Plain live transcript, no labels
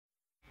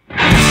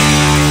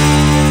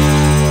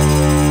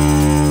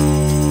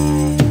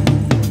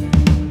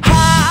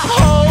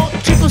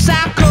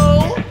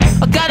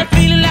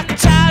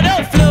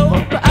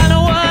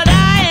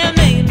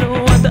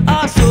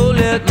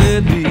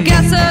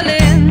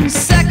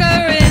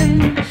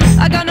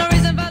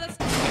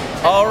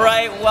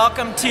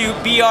welcome to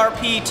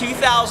BRP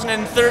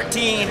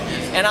 2013,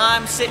 and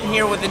I'm sitting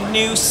here with the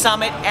new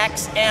Summit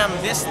XM.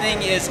 This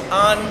thing is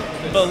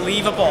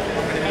unbelievable.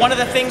 One of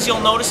the things you'll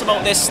notice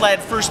about this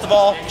sled, first of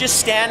all, just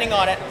standing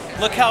on it,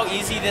 look how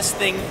easy this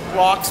thing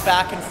rocks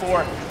back and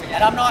forth.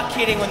 And I'm not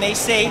kidding when they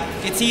say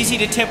it's easy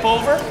to tip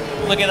over,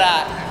 look at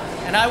that.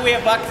 And I weigh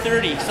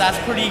 $130, so that's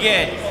pretty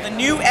good. Well, the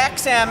new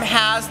XM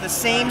has the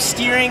same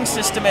steering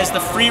system as the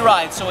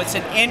Freeride, so it's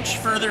an inch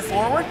further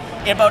forward.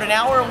 In about an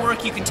hour of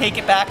work, you can take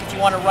it back if you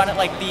want to run it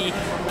like the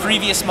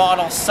previous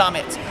model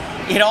Summit.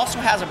 It also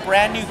has a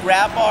brand new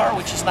grab bar,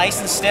 which is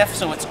nice and stiff,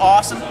 so it's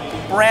awesome.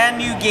 Brand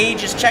new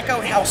gauges. Check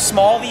out how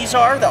small these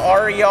are, the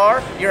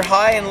RER, your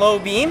high and low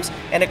beams,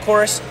 and of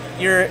course,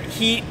 your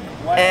heat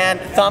and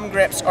thumb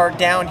grips are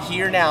down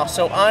here now,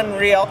 so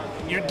unreal.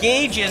 Your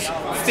gauges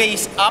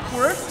face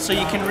upward so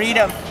you can read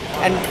them,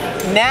 and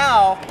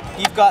now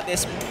you've got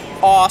this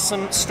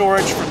awesome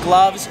storage for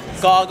gloves,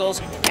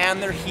 goggles,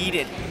 and they're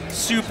heated.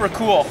 Super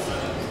cool.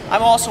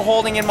 I'm also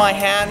holding in my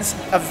hands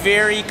a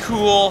very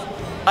cool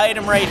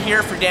item right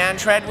here for Dan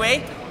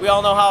Treadway. We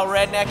all know how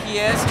redneck he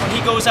is. When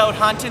he goes out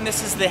hunting,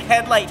 this is the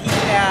headlight he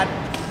had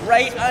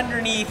right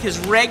underneath his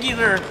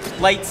regular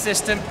light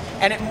system,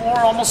 and it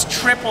almost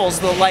triples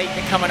the light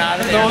coming out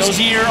of there. Those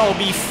deer will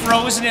be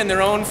frozen in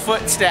their own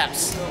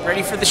footsteps.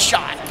 Ready for the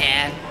shot,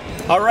 Dan.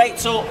 All right,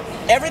 so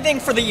everything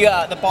for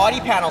the body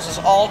panels is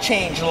all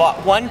changed.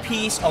 One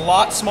piece, a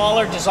lot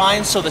smaller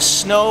design so the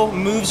snow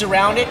moves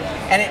around it,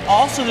 and it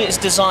also is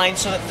designed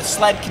so that the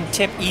sled can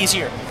tip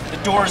easier. The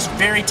door is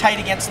very tight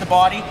against the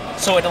body,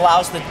 so it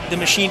allows the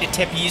machine to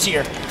tip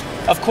easier.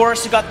 Of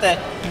course, you've got the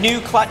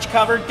new clutch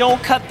cover.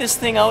 Don't cut this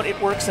thing out. It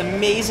works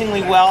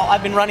amazingly well.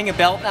 I've been running a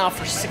belt now for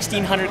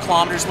 1,600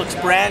 kilometers. Looks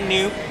brand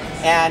new.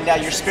 And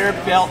your spare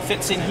belt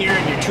fits in here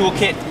in your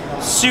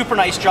toolkit. Super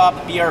nice job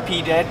that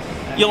BRP did.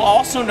 You'll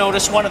also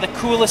notice one of the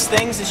coolest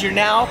things is you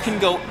now can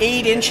go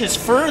 8 inches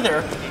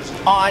further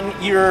on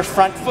your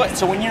front foot.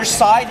 So when you're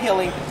side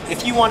hilling,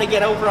 if you want to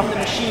get over on the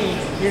machine,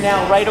 you're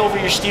now right over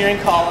your steering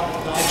column,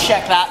 and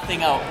check that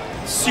thing out.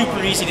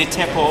 Super easy to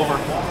tip over.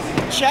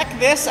 Check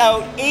this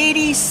out,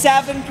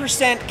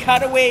 87%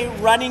 cutaway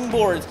running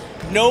boards.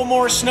 No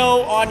more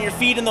snow on your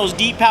feet in those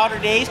deep powder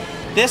days.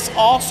 This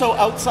also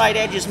outside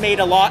edge is made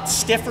a lot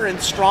stiffer and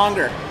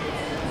stronger.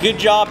 Good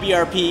job,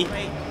 BRP.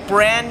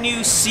 Brand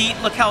new seat,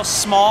 look how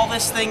small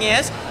this thing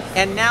is.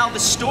 And now the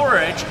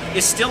storage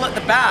is still at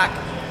the back,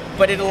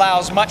 but it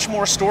allows much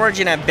more storage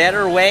in a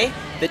better way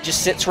that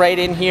just sits right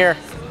in here.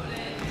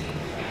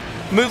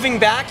 Moving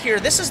back here,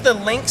 this is the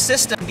link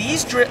system.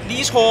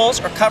 These holes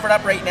are covered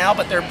up right now,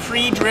 but they're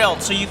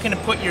pre-drilled, so you can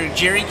put your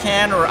jerry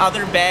can or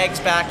other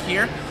bags back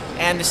here,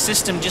 and the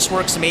system just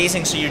works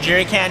amazing. So your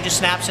jerry can just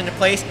snaps into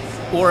place,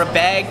 or a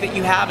bag that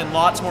you have, and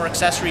lots more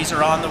accessories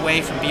are on the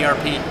way from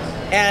BRP.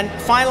 And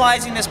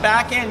finalizing this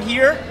back end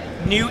here,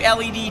 new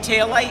LED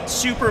taillight,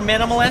 super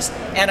minimalist,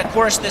 and of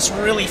course this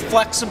really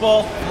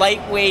flexible,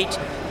 lightweight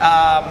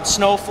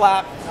snow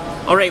flap.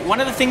 All right, one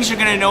of the things you're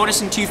going to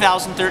notice in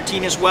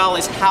 2013 as well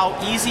is how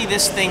easy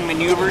this thing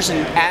maneuvers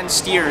and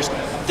steers.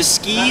 The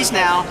skis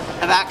now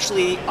have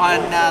actually, on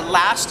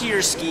last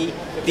year's ski,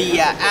 the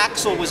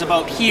axle was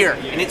about here,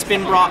 and it's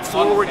been brought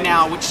forward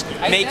now, which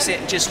makes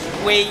it just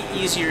way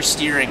easier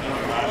steering.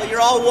 Well,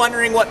 you're all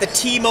wondering what the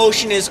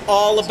T-motion is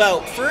all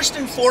about. First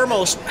and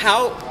foremost,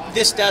 how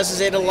this does is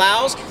it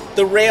allows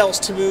the rails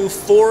to move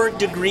 4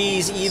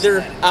 degrees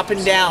either up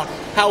and down,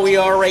 how we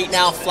are right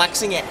now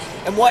flexing it.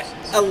 And what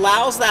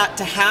allows that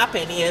to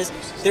happen is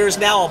there's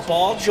now a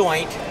ball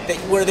joint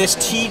where this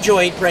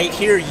T-joint right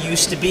here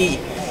used to be.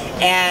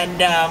 And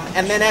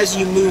then as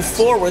you move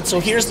forward, so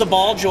here's the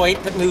ball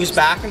joint that moves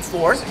back and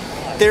forth.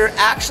 There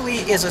actually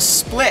is a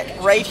split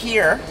right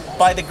here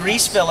by the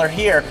grease filler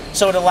here,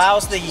 so it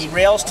allows the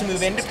rails to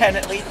move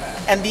independently.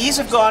 And these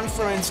have gone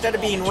from, instead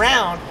of being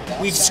round,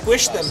 we've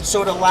squished them,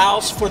 so it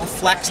allows for the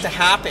flex to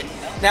happen.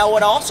 Now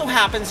what also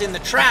happens in the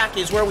track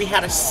is where we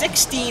had a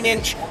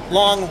 16-inch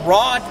long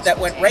rod that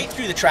went right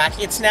through the track,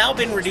 it's now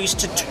been reduced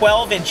to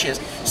 12 inches.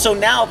 So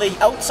now the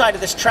outside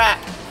of this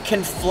track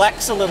can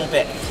flex a little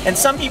bit. And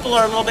some people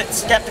are a little bit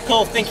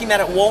skeptical, thinking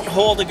that it won't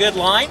hold a good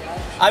line.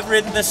 I've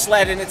ridden this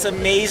sled and it's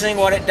amazing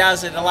what it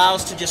does. It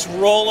allows to just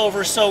roll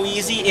over so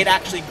easy. It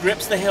actually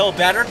grips the hill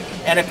better,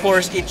 and of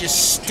course it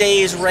just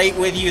stays right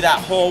with you that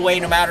whole way,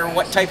 no matter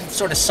what type of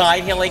sort of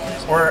side hilling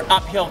or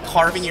uphill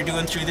carving you're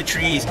doing through the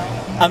trees.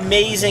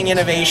 Amazing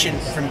innovation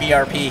from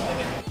BRP.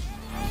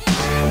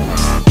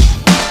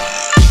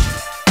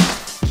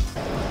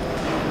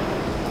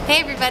 Hey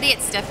everybody,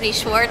 it's Stephanie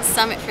Schwartz,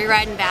 Summit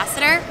Freeride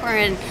Ambassador. We're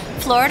in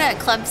Florida at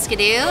Club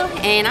Skidoo,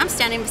 and I'm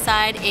standing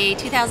beside a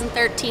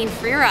 2013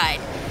 Freeride.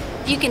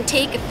 You can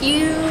take a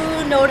few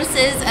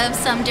notices of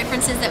some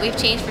differences that we've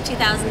changed for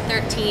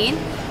 2013.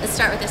 Let's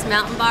start with this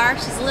mountain bar.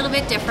 She's a little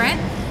bit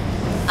different.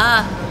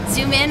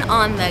 Zoom in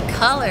on the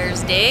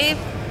colors, Dave.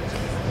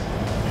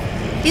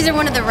 These are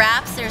one of the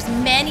wraps. There's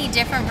many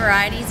different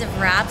varieties of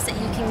wraps that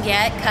you can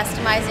get,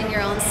 customizing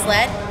your own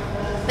sled.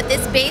 But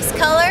this base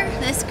color,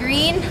 this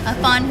green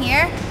up on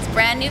here, it's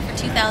brand new for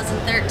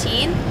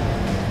 2013.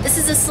 This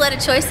is a sled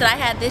of choice that I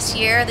had this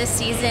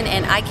season,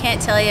 and I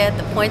can't tell you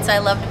the points I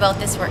loved about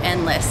this were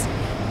endless.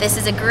 This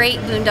is a great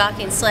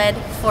boondocking sled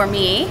for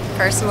me,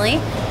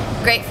 personally.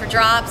 Great for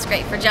drops,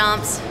 great for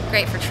jumps,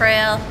 great for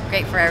trail,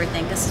 great for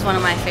everything. This is one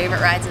of my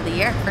favorite rides of the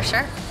year, for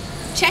sure.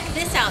 Check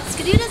this out.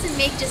 Skidoo doesn't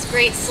make just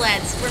great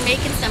sleds. We're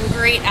making some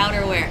great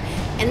outerwear.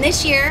 And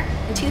this year,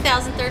 in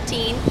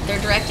 2013,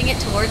 they're directing it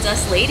towards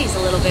us ladies a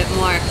little bit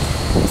more.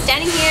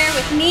 Standing here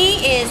with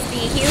me is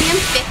the Helium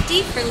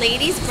 50 for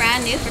ladies,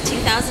 brand new for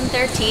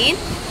 2013.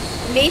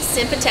 Made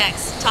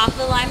Sympatex, top of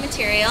the line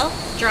material,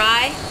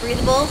 dry,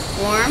 breathable,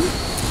 warm.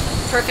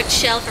 Perfect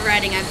shell for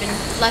riding. I've been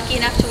lucky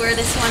enough to wear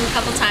this one a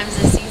couple times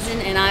this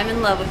season and I'm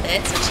in love with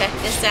it, so check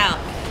this out.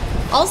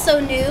 Also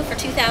new for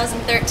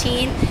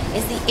 2013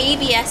 is the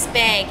ABS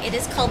bag. It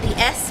is called the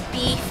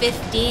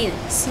SB15,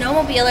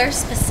 snowmobiler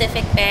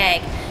specific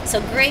bag.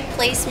 So great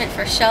placement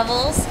for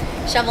shovels,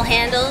 shovel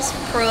handles,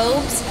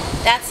 probes.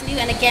 That's new,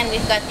 and again,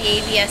 we've got the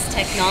ABS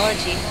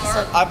technology.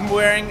 So I'm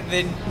wearing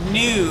the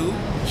new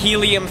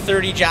Helium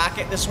 30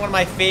 jacket. This is one of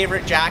my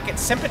favorite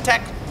jackets.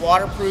 Sympatex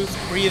waterproof,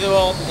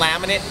 breathable,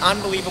 laminate,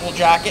 unbelievable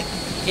jacket.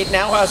 It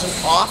now has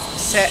an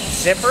offset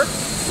zipper,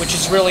 which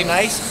is really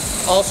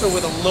nice. Also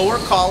with a lower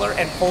collar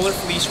and polar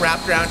fleece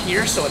wrapped around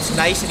here, so it's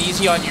nice and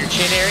easy on your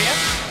chin area.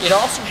 It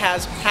also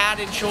has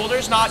padded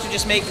shoulders, not to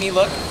just make me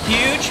look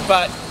huge,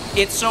 but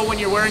it's so when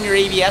you're wearing your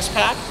ABS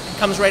pack, it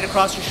comes right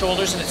across your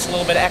shoulders and it's a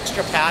little bit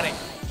extra padding.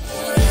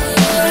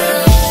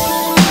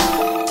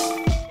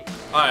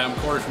 Hi, I'm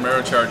Corey from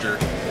Aerocharger.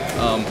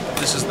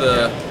 This is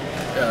the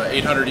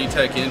 800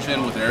 E-Tech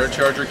engine with an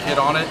Aerocharger kit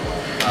on it.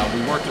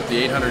 We worked with the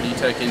 800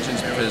 E-Tech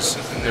engines because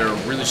they're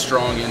really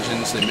strong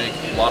engines. They make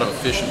a lot of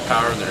efficient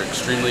power. They're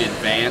extremely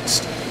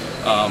advanced.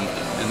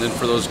 And then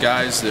for those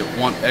guys that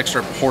want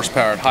extra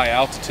horsepower at high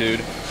altitude,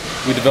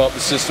 we developed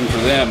the system for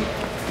them.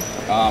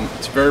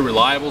 It's a very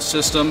reliable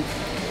system.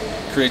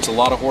 Creates a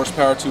lot of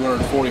horsepower,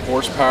 240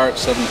 horsepower at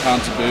 7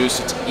 pounds of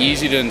boost. It's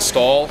easy to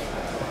install.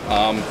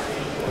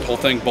 The whole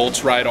thing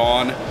bolts right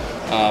on.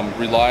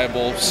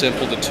 Reliable,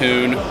 simple to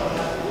tune.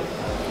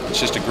 It's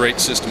just a great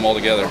system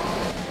altogether.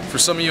 For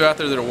some of you out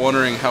there that are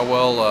wondering how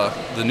well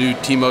the new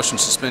T-Motion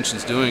suspension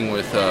is doing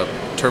with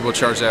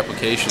turbocharged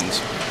applications,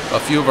 a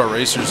few of our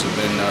racers have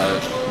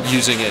been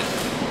using it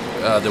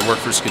that work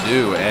for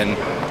Skidoo, and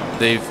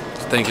they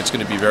think it's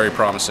going to be very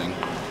promising.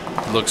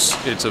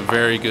 It's a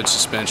very good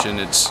suspension.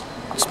 It's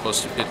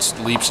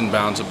leaps and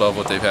bounds above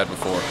what they've had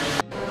before.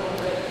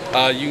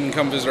 You can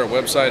come visit our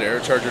website,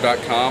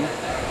 aerocharger.com,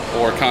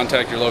 or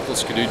contact your local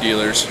Skidoo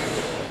dealers.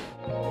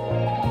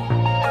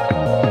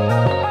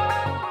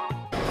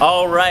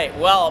 All right,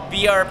 well,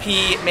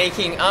 BRP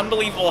making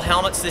unbelievable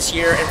helmets this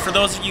year, and for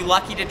those of you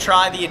lucky to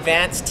try the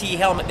Advanced T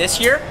helmet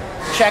this year,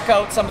 check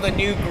out some of the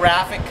new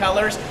graphic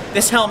colors.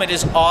 This helmet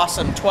is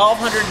awesome,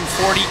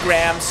 1,240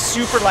 grams,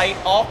 super light,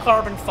 all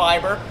carbon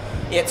fiber.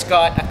 It's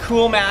got a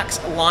Cool Max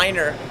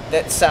liner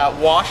that's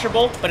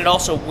washable, but it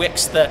also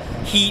wicks the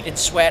heat and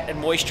sweat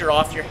and moisture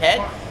off your head.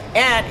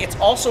 And it's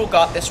also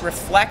got this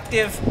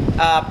reflective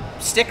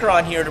sticker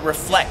on here to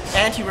reflect,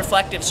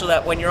 anti-reflective, so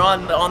that when you're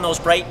on those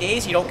bright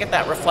days, you don't get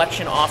that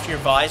reflection off your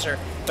visor.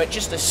 But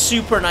just a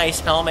super nice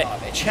helmet.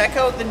 Check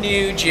out the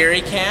new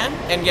jerry can,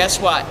 and guess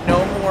what?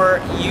 No more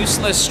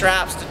useless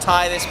straps to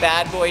tie this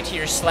bad boy to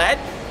your sled.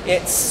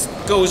 It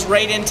goes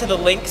right into the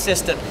link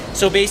system.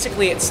 So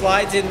basically it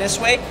slides in this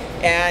way,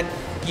 and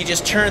you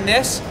just turn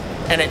this,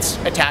 and it's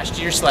attached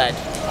to your sled.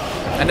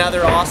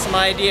 Another awesome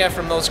idea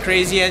from those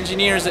crazy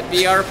engineers at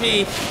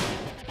BRP.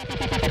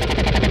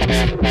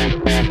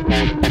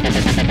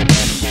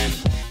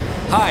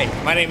 Hi,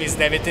 my name is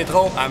David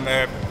Tetro. I'm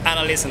an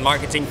analyst in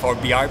marketing for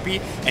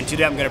BRP, and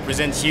today I'm going to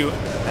present you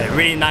a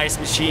really nice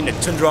machine, the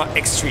Tundra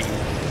Extreme.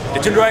 The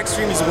Tundra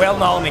Extreme is well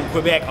known in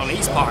Quebec on the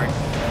east part,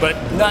 but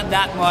not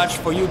that much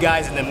for you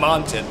guys in the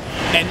mountain.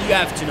 And you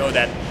have to know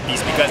that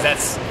piece because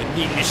that's a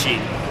neat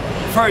machine.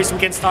 First, we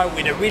can start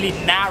with a really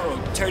narrow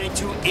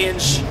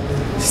 32-inch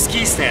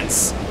ski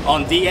stance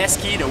on DS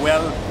ski, the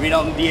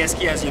well-renowned DS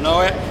ski as you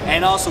know it.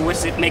 And also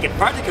what make it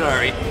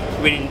particularly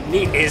really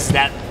neat is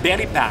that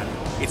belly pad.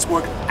 It's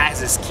worked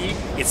as a ski.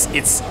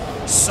 It's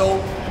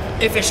so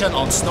efficient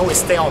on snow. It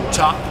stays on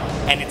top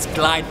and it's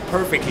glide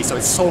perfectly. So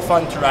it's so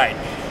fun to ride.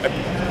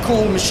 A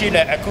cool machine,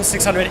 a cool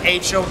 600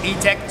 HO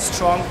E-Tech,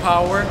 strong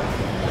power,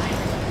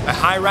 a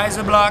high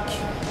riser block,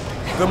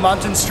 good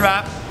mountain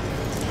strap,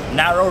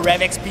 narrow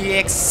Revex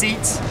PX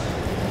seats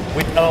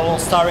with a little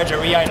storage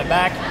area in the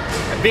back,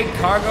 a big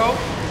cargo,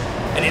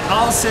 and it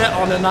all set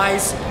on a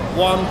nice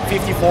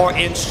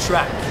 154-inch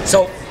track.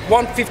 So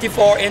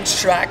 154-inch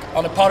track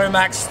on a Powder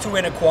Max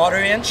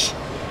 2¼ inch.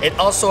 It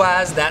also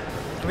has that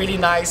really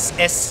nice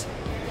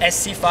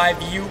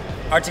SC5U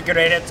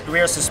articulated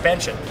rear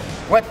suspension.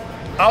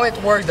 How it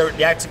works,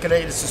 the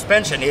articulated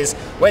suspension, is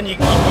when you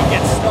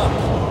get stuck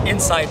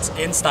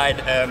inside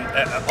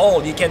a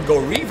hole, you can go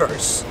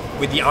reverse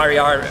with the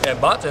RER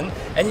button,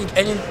 and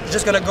you're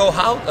just gonna go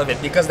out of it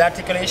because the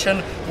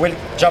articulation will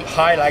jump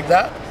high like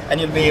that, and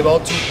you'll be able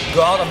to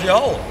go out of the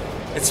hole.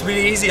 It's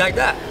really easy like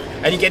that,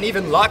 and you can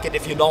even lock it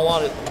if you don't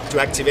want it to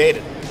activate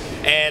it.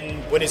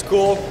 and when it's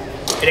cool,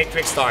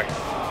 electric start.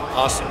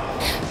 Awesome.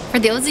 For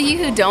those of you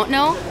who don't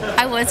know,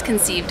 I was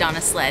conceived on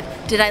a sled.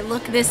 Did I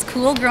look this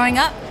cool growing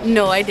up?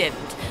 No, I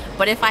didn't.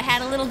 But if I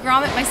had a little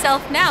grommet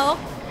myself now,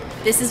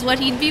 this is what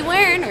he'd be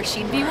wearing or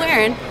she'd be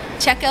wearing.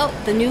 Check out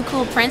the new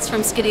cool prints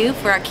from Skidoo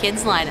for our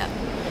kids lineup.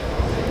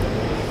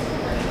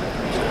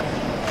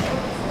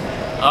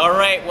 All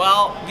right,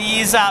 well,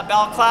 these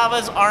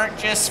balaclavas aren't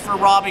just for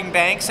robbing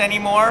banks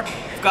anymore.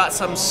 We've got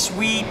some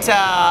sweet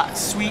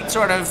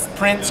sort of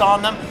prints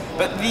on them,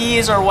 but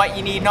these are what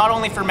you need not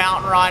only for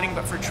mountain riding,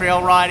 but for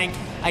trail riding.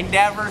 I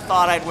never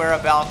thought I'd wear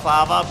a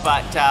balaclava,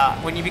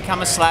 but when you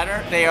become a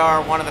sledder, they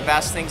are one of the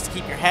best things to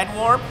keep your head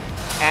warm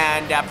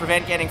and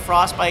prevent getting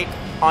frostbite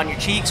on your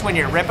cheeks when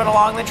you're ripping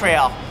along the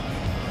trail.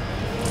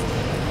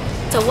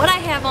 So what I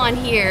have on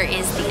here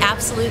is the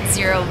Absolute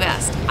Zero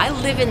vest. I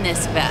live in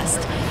this vest.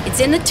 It's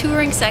in the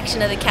touring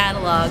section of the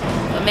catalog,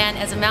 but man,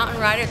 as a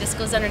mountain rider, this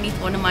goes underneath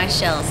one of my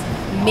shells.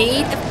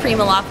 Made of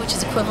Primaloft, which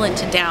is equivalent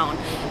to down,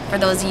 for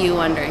those of you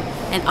wondering.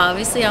 And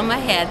obviously on my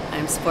head,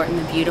 I'm sporting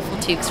the beautiful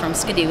toques from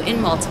Skidoo in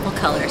multiple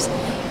colors.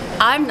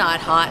 I'm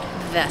not hot,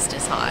 the vest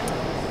is hot.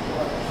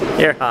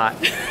 You're hot.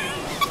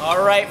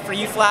 All right, for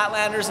you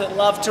flatlanders that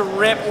love to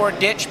rip or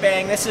ditch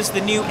bang, this is the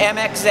new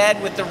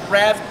MXZ with the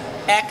Rev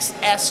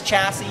XS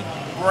chassis,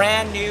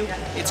 brand new.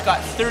 It's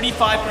got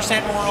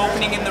 35% more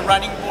opening in the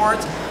running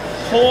boards,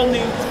 whole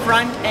new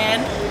front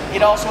end.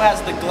 It also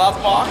has the glove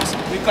box.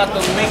 We've got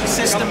the link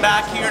system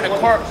back here and of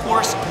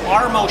course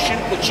our motion,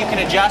 which you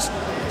can adjust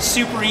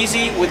super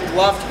easy with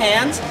gloved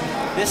hands.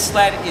 This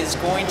sled is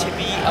going to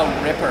be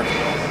a ripper.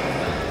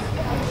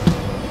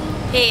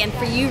 Hey, and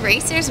for you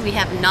racers, we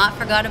have not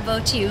forgot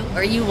about you,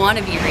 or you want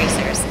to be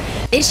racers.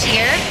 This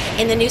year,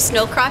 in the new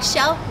Snowcross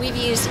shell, we've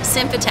used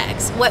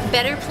Sympatex. What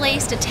better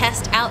place to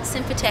test out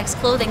Sympatex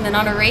clothing than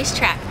on a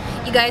racetrack?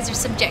 You guys are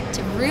subject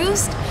to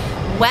roost,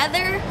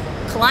 weather,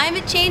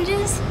 climate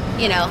changes.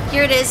 You know,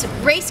 here it is,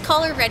 race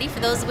color ready for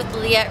those with the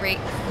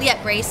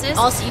Liette races.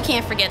 Also, you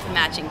can't forget the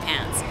matching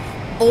pants,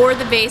 or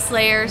the base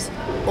layers,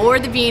 or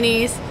the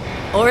beanies,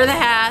 or the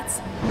hats,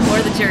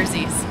 or the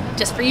jerseys.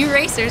 Just for you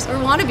racers or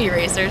wannabe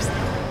racers.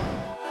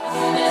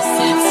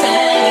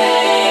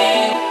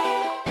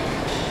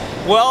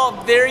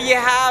 Well, there you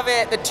have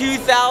it, the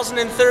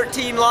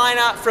 2013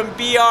 lineup from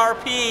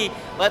BRP.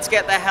 Let's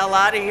get the hell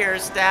out of here,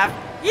 Steph.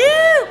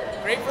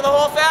 Yeah, great for the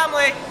whole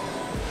family.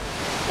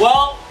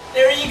 Well,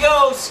 there you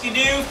go,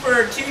 Skidoo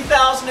for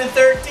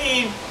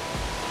 2013.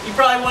 You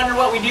probably wonder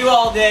what we do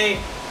all day.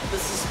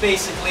 This is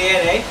basically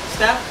it, eh,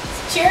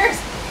 Steph?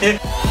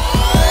 Cheers.